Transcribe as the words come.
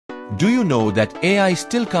Do you know that AI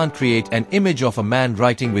still can't create an image of a man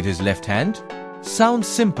writing with his left hand? Sounds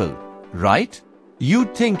simple, right?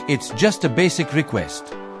 You'd think it's just a basic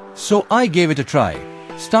request. So I gave it a try.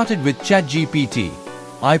 Started with ChatGPT.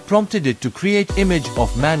 I prompted it to create image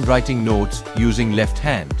of man writing notes using left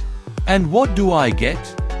hand. And what do I get?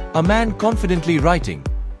 A man confidently writing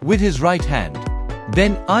with his right hand.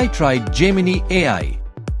 Then I tried Gemini AI.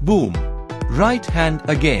 Boom. Right hand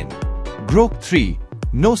again. Grok 3.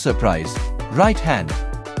 No surprise. Right hand.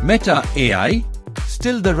 Meta AI.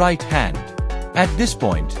 Still the right hand. At this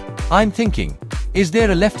point, I'm thinking, is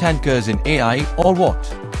there a left-hand curse in AI or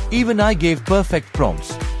what? Even I gave perfect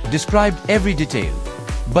prompts, described every detail.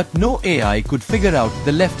 But no AI could figure out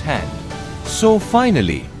the left hand. So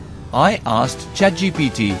finally, I asked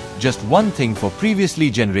ChatGPT just one thing for previously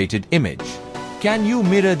generated image. Can you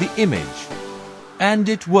mirror the image? And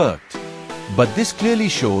it worked. But this clearly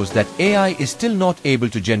shows that AI is still not able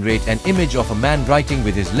to generate an image of a man writing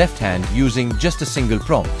with his left hand using just a single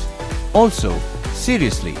prompt. Also,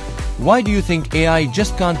 seriously, why do you think AI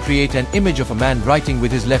just can't create an image of a man writing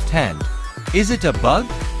with his left hand? Is it a bug?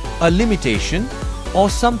 A limitation? Or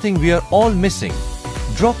something we are all missing?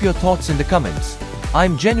 Drop your thoughts in the comments.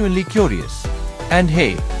 I'm genuinely curious. And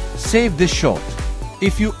hey, save this short.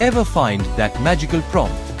 If you ever find that magical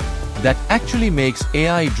prompt that actually makes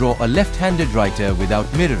AI draw a left-handed writer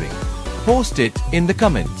without mirroring, post it in the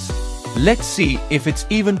comments. Let's see if it's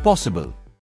even possible.